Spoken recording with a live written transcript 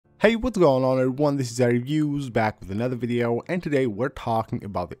Hey, what's going on everyone, this is Reviews back with another video, and today we're talking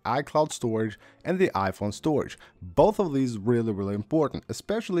about the iCloud storage and the iPhone storage. Both of these really important,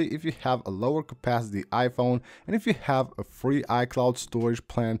 especially if you have a lower capacity iPhone and if you have a free iCloud storage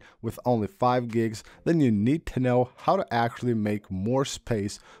plan with only 5 gigs, then you need to know how to actually make more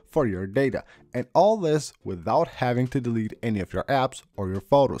space for your data, and all this without having to delete any of your apps or your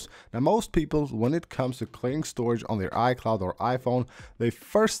photos. Now most people, when it comes to clearing storage on their iCloud or iPhone, the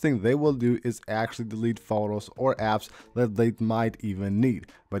first thing they will do is actually delete photos or apps that they might even need.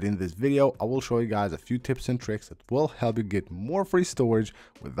 But in this video, I will show you guys a few tips and tricks that will help you get more free storage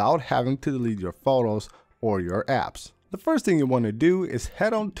without having to delete your photos or your apps. The first thing you want to do is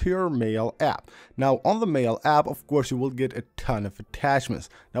head on to your Mail app. Now on the Mail app, of course, you will get a ton of attachments.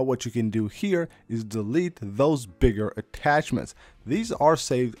 Now what you can do here is delete those bigger attachments. These are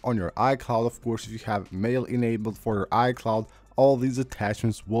saved on your iCloud. Of course, if you have Mail enabled for your iCloud, all these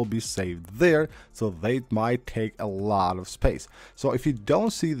attachments will be saved there, so they might take a lot of space. So if you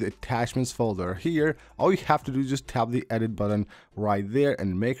don't see the attachments folder here, all you have to do is just tap the edit button right there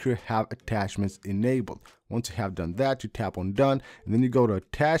and make sure you have attachments enabled. Once you have done that, you tap on done, and then you go to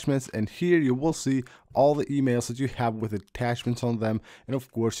attachments, and here you will see all the emails that you have with attachments on them. And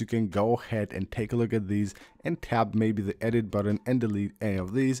of course, you can go ahead and take a look at these and tap maybe the edit button and delete any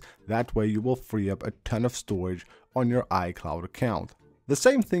of these. That way you will free up a ton of storage on your iCloud account. The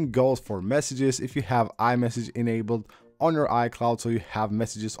same thing goes for messages. If you have iMessage enabled on your iCloud, so you have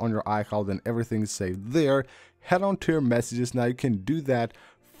messages on your iCloud and everything is saved there, head on to your messages. Now you can do that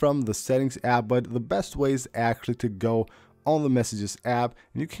from the settings app, but the best way is actually to go on the messages app,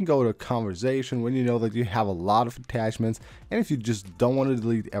 and you can go to conversation when you know that you have a lot of attachments. And if you just don't want to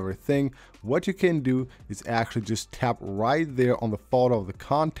delete everything, what you can do is actually just tap right there on the photo of the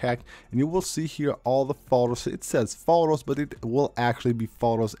contact, and you will see here all the photos. It says photos, but it will actually be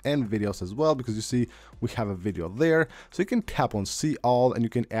photos and videos as well, because you see we have a video there. So you can tap on see all, and you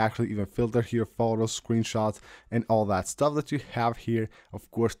can actually even filter here photos, screenshots, and all that stuff that you have here.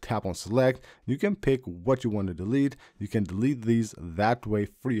 Of course, tap on select. You can pick what you want to delete. You can delete these, that way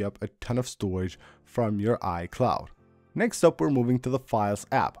free up a ton of storage from your iCloud. Next up, we're moving to the Files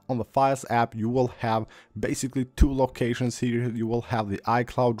app. On the Files app, you will have basically 2 locations here. You will have the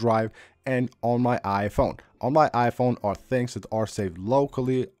iCloud Drive and On My iPhone. On My iPhone are things that are saved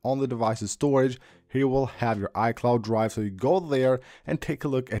locally on the device's storage. Here you will have your iCloud Drive, so you go there and take a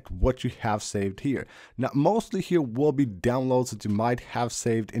look at what you have saved here. Now mostly here will be downloads that you might have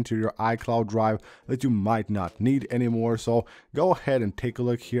saved into your iCloud Drive that you might not need anymore. So go ahead and take a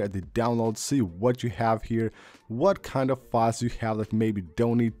look here at the downloads, see what you have here, what kind of files you have that maybe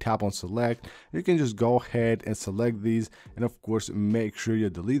don't need. Tap on select. You can just go ahead and select these, and of course make sure you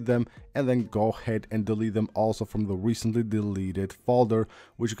delete them, and then go ahead and delete them also from the recently deleted folder,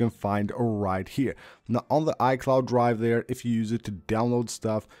 which you can find right here. Now on the iCloud Drive there, if you use it to download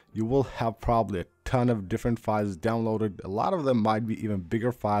stuff, you will have probably a ton of different files downloaded. A lot of them might be even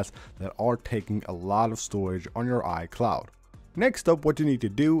bigger files that are taking a lot of storage on your iCloud. Next up, what you need to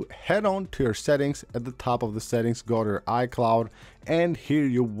do, head on to your settings. At the top of the settings, go to your iCloud, and here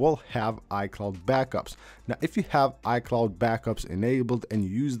you will have iCloud backups. Now if you have iCloud backups enabled and you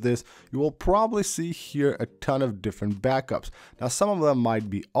use this, you will probably see here a ton of different backups. Now some of them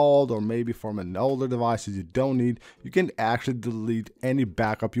might be old, or maybe from an older device you don't need. You can actually delete any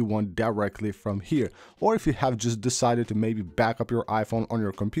backup you want directly from here. Or if you have just decided to maybe back up your iPhone on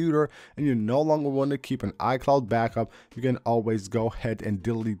your computer and you no longer want to keep an iCloud backup, you can always go ahead and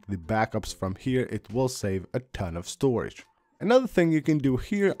delete the backups from here. It will save a ton of storage. Another thing you can do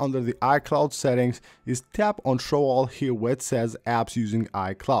here under the iCloud settings is tap on show all here where it says apps using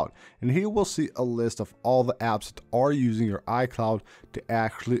iCloud, and here we'll see a list of all the apps that are using your iCloud to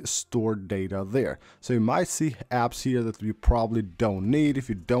actually store data there. So you might see apps here that you probably don't need. If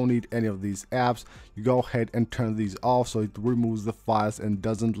you don't need any of these apps, you go ahead and turn these off, so it removes the files and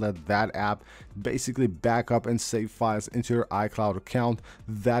doesn't let that app basically back up and save files into your iCloud account,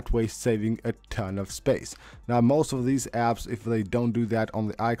 that way saving a ton of space. Now most of these apps, if they don't do that on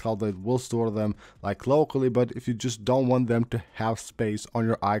the iCloud, they will store them like locally, but if you just don't want them to have space on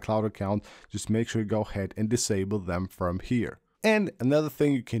your iCloud account, just make sure you go ahead and disable them from here. And another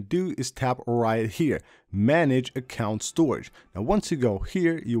thing you can do is tap right here, manage account storage. Now once you go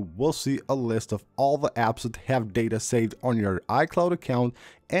here, you will see a list of all the apps that have data saved on your iCloud account,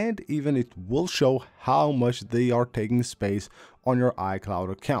 and even it will show how much they are taking space on your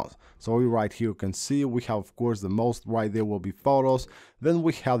iCloud account. So right here you can see we have, of course, the most right there will be photos. Then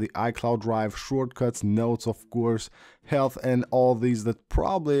we have the iCloud Drive, shortcuts, notes, of course, health, and all these that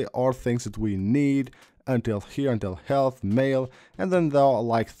probably are things that we need. until here, until health, mail, and then there are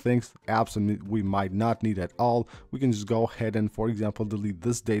like things, apps we might not need at all. We can just go ahead and, for example, delete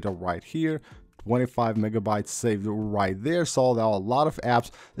this data right here. 25 megabytes saved right there. So there are a lot of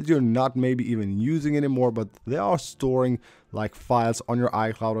apps that you're not maybe even using anymore, but they are storing like files on your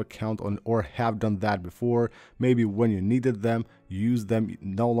iCloud account or have done that before. Maybe when you needed them, use them, you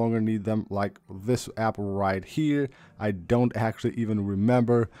no longer need them. Like this app right here, I don't actually even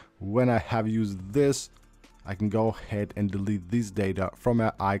remember when I have used this. I can go ahead and delete these data from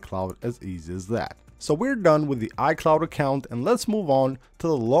my iCloud as easy as that. So we're done with the iCloud account, and let's move on to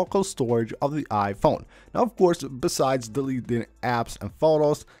the local storage of the iPhone. Now, of course, besides deleting apps and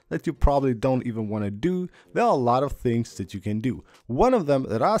photos that you probably don't even want to do, there are a lot of things that you can do. One of them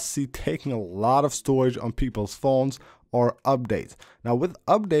that I see taking a lot of storage on people's phones are updates. Now, with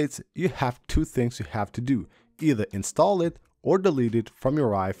updates, you have two things you have to do: either install it or delete it from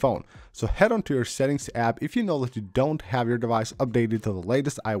your iPhone. So head on to your settings app if you know that you don't have your device updated to the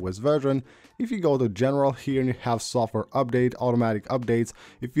latest iOS version. If you go to general here and you have software update, automatic updates,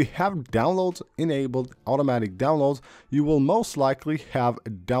 if you have downloads enabled, automatic downloads, you will most likely have a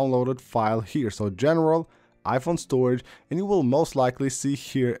downloaded file here. So general, iPhone storage, and you will most likely see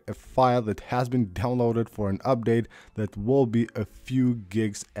here a file that has been downloaded for an update that will be a few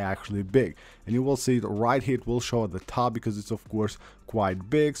gigs actually big. And you will see it right here, it will show at the top because it's of course quite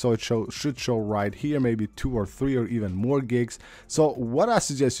big, so it should show right here maybe 2 or 3 or even more gigs. So what I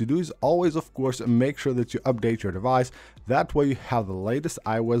suggest you do is always of course make sure that you update your device. That way you have the latest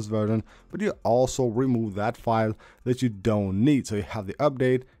iOS version, but you also remove that file that you don't need. So you have the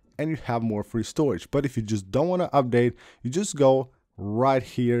update and you have more free storage. But if you just don't want to update, you just go right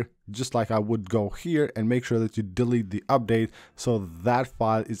here, just like I would go here, and make sure that you delete the update so that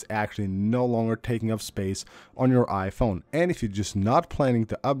file is actually no longer taking up space on your iPhone. And if you're just not planning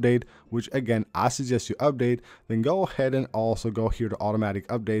to update, which again I suggest you update, then go ahead and also go here to automatic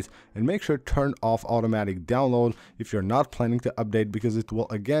updates and make sure to turn off automatic download if you're not planning to update, because it will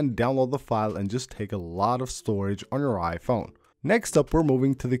again download the file and just take a lot of storage on your iPhone. Next up, we're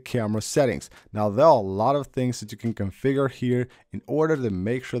moving to the camera settings. Now, there are a lot of things that you can configure here in order to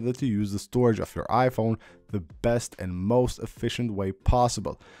make sure that you use the storage of your iPhone the best and most efficient way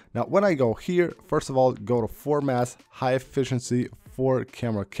possible. Now, when I go here, first of all, go to Formats, High Efficiency for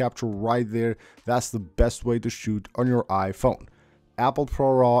Camera Capture right there. That's the best way to shoot on your iPhone. Apple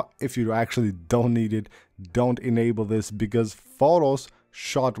ProRAW, if you actually don't need it, don't enable this, because photos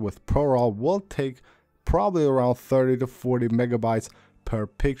shot with ProRAW will take probably around 30 to 40 megabytes per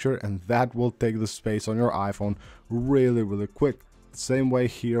picture, and that will take the space on your iPhone really quick. Same way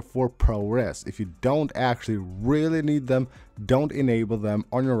here for ProRes. If you don't actually really need them, don't enable them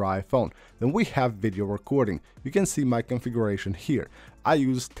on your iPhone. Then we have video recording. You can see my configuration here. I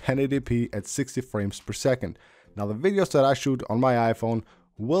use 1080p at 60 frames per second. Now the videos that I shoot on my iPhone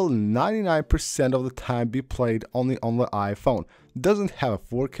will 99% of the time be played only on the iPhone. It doesn't have a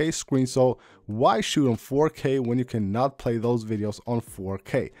 4K screen, so why shoot on 4K when you cannot play those videos on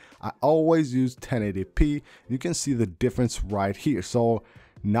 4K? I always use 1080p. You can see the difference right here. So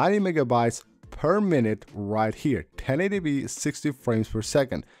 90 megabytes per minute right here, 1080p, 60 frames per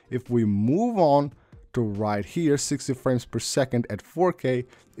second. If we move on to right here, 60 frames per second at 4K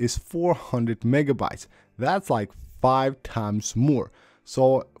is 400 megabytes. That's like 5 times more.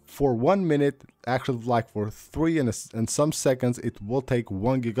 So for 1 minute, actually like for 3 and some seconds, it will take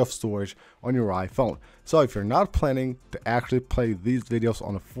 1 gig of storage on your iPhone. So if you're not planning to actually play these videos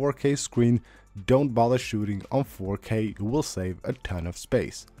on a 4K screen, don't bother shooting on 4K, you will save a ton of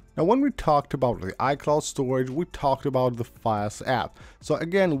space. Now, when we talked about the iCloud storage, we talked about the Files app. So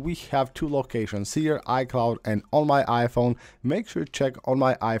again, we have 2 locations here, iCloud and on my iPhone. Make sure to check on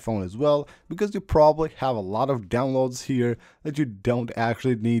my iPhone as well, because you probably have a lot of downloads here that you don't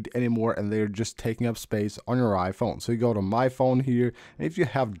actually need anymore, and they're just taking up space on your iPhone. So you go to my phone here, and if you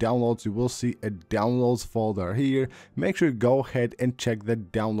have downloads, you will see a downloads folder here. Make sure you go ahead and check the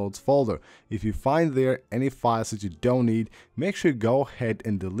downloads folder. If you find there any files that you don't need, make sure you go ahead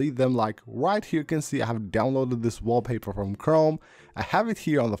and delete them. Like right here, you can see I have downloaded this wallpaper from Chrome. I have it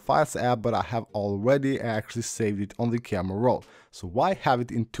here on the Files app, but I have already actually saved it on the camera roll. So why have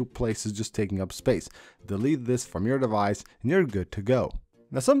it in 2 places just taking up space? Delete this from your device and you're good to go.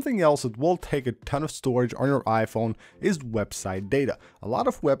 Now, something else that will take a ton of storage on your iPhone is website data. A lot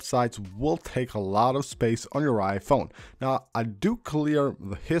of websites will take a lot of space on your iPhone. Now, I do clear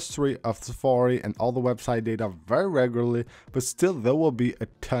the history of Safari and all the website data very regularly, but still there will be a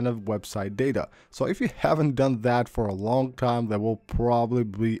ton of website data. So if you haven't done that for a long time, there will probably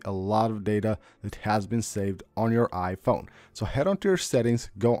be a lot of data that has been saved on your iPhone. So head on to your settings,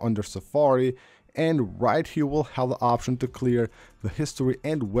 go under Safari, and right here we'll have the option to clear the history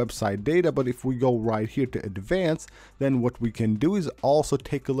and website data. But if we go right here to advanced, then what we can do is also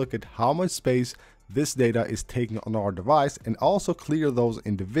take a look at how much space this data is taking on our device, and also clear those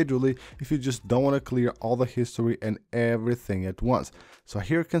individually if you just don't want to clear all the history and everything at once. So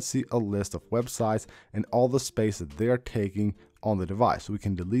here you can see a list of websites and all the space that they're taking on the device. We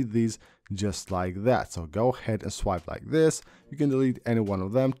can delete these just like that. So go ahead and swipe like this. You can delete any one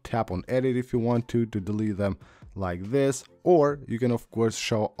of them. Tap on edit if you want to delete them like this, or you can of course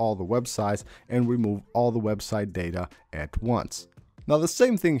show all the websites and remove all the website data at once. Now the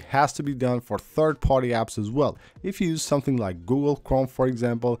same thing has to be done for third-party apps as well. If you use something like Google Chrome, for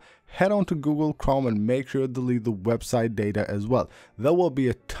example, head on to Google Chrome and make sure to delete the website data as well. There will be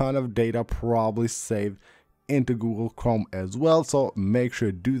a ton of data probably saved into Google Chrome as well, so make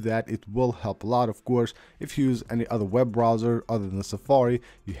sure to do that. It will help a lot. Of course, if you use any other web browser other than Safari,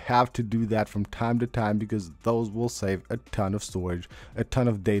 you have to do that from time to time because those will save a ton of storage, a ton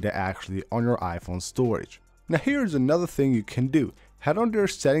of data actually on your iPhone storage. Now here's another thing you can do. Head on to your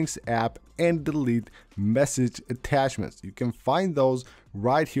settings app and delete message attachments. You can find those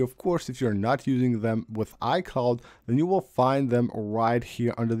right here. Of course, if you're not using them with iCloud, then you will find them right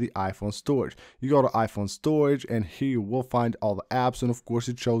here under the iPhone storage. You go to iPhone storage and here you will find all the apps, and of course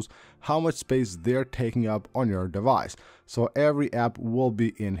it shows how much space they're taking up on your device. So every app will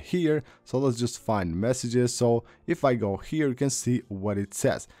be in here. So let's just find messages. So if I go here, you can see what it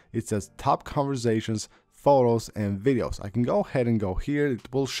says. It says top conversations, photos and videos. I can go ahead and go here.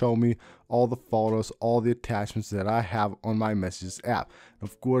 It will show me all the photos, all the attachments that I have on my messages app.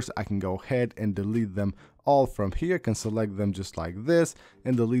 Of course, I can go ahead and delete them all from here. I can select them just like this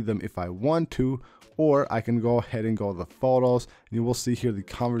and delete them if I want to, or I can go ahead and go to the photos and you will see here the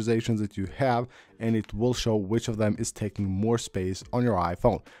conversations that you have, and it will show which of them is taking more space on your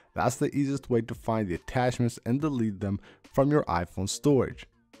iPhone. That's the easiest way to find the attachments and delete them from your iPhone storage.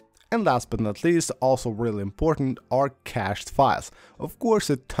 And last but not least, also really important, are cached files. Of course,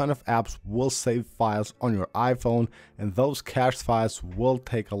 a ton of apps will save files on your iPhone, and those cached files will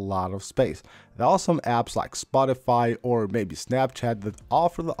take a lot of space. There are some apps like Spotify or maybe Snapchat that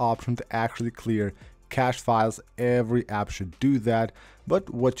offer the option to actually clear cache files. Every app should do that, but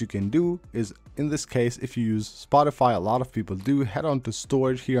what you can do is, in this case, if you use Spotify, a lot of people do, head on to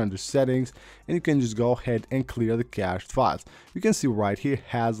storage here under settings and you can just go ahead and clear the cached files. You can see right here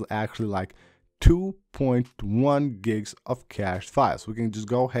has actually like 2.1 gigs of cached files. We can just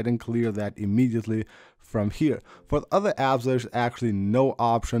go ahead and clear that immediately from here. For the other apps, there's actually no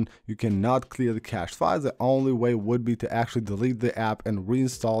option. You cannot clear the cached files. The only way would be to actually delete the app and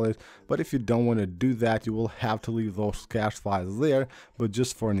reinstall it. But if you don't want to do that, you will have to leave those cached files there. But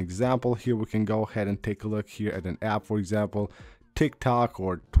just for an example, here we can go ahead and take a look here at an app, for example, TikTok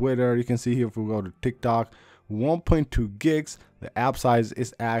or Twitter. You can see here if we go to TikTok, 1.2 gigs. The app size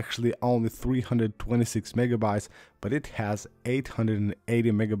is actually only 326 megabytes, but it has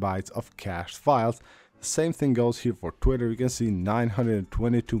 880 megabytes of cached files. The same thing goes here for Twitter. You can see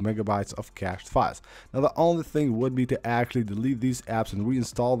 922 megabytes of cached files. Now the only thing would be to actually delete these apps and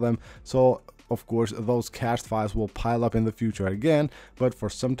reinstall them. So of course those cached files will pile up in the future again, but for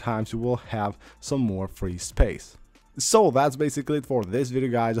sometimes you will have some more free space. So that's basically it for this video,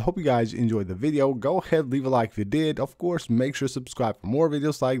 guys. I hope you guys enjoyed the video. Go ahead, leave a like if you did. Of course, make sure to subscribe for more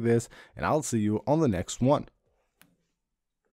videos like this, and I'll see you on the next one.